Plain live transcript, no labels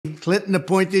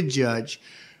Clinton-appointed judge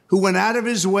who went out of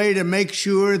his way to make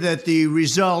sure that the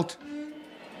result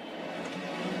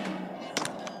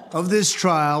of this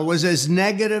trial was as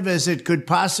negative as it could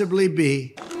possibly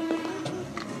be.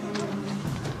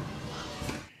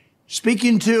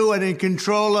 Speaking to and in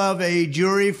control of a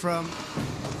jury from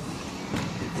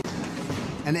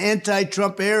an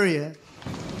anti-Trump area,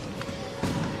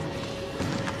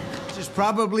 this is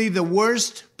probably the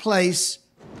worst place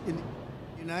in the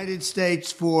United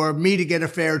States for me to get a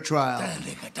fair trial.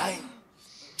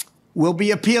 We'll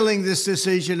be appealing this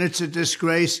decision. It's a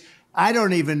disgrace. I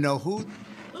don't even know who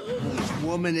this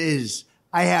woman is.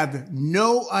 I have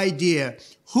no idea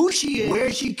who she is,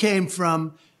 where she came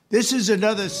from. This is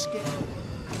another scam.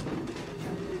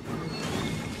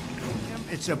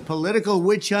 It's a political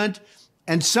witch hunt,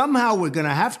 and somehow we're going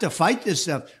to have to fight this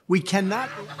stuff. We cannot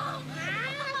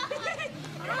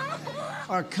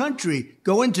our country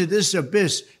go into this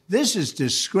abyss. This is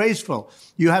disgraceful.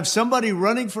 You have somebody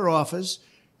running for office.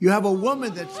 You have a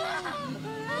woman that's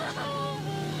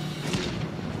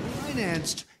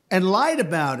financed and lied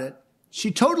about it.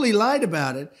 She totally lied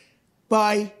about it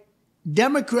by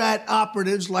Democrat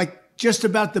operatives, like just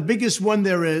about the biggest one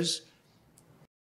there is,